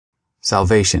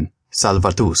Salvation,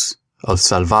 salvatus, of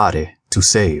salvare, to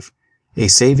save, a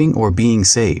saving or being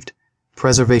saved.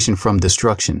 Preservation from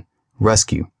destruction,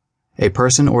 rescue, a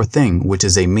person or thing which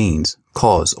is a means,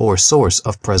 cause, or source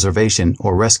of preservation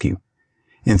or rescue.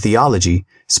 In theology,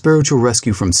 spiritual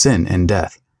rescue from sin and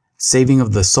death, saving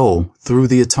of the soul through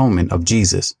the atonement of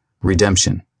Jesus,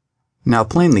 redemption. Now,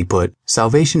 plainly put,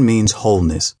 salvation means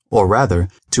wholeness, or rather,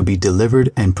 to be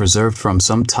delivered and preserved from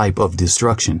some type of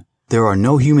destruction. There are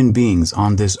no human beings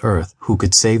on this earth who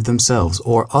could save themselves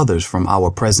or others from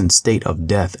our present state of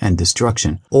death and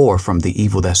destruction, or from the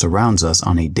evil that surrounds us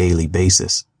on a daily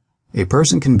basis. A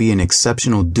person can be an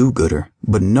exceptional do-gooder,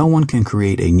 but no one can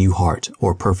create a new heart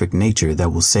or perfect nature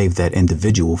that will save that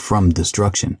individual from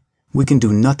destruction. We can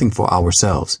do nothing for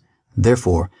ourselves.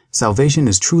 Therefore, salvation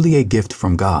is truly a gift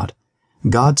from God.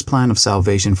 God's plan of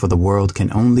salvation for the world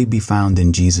can only be found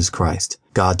in Jesus Christ,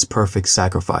 God's perfect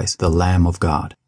sacrifice, the Lamb of God.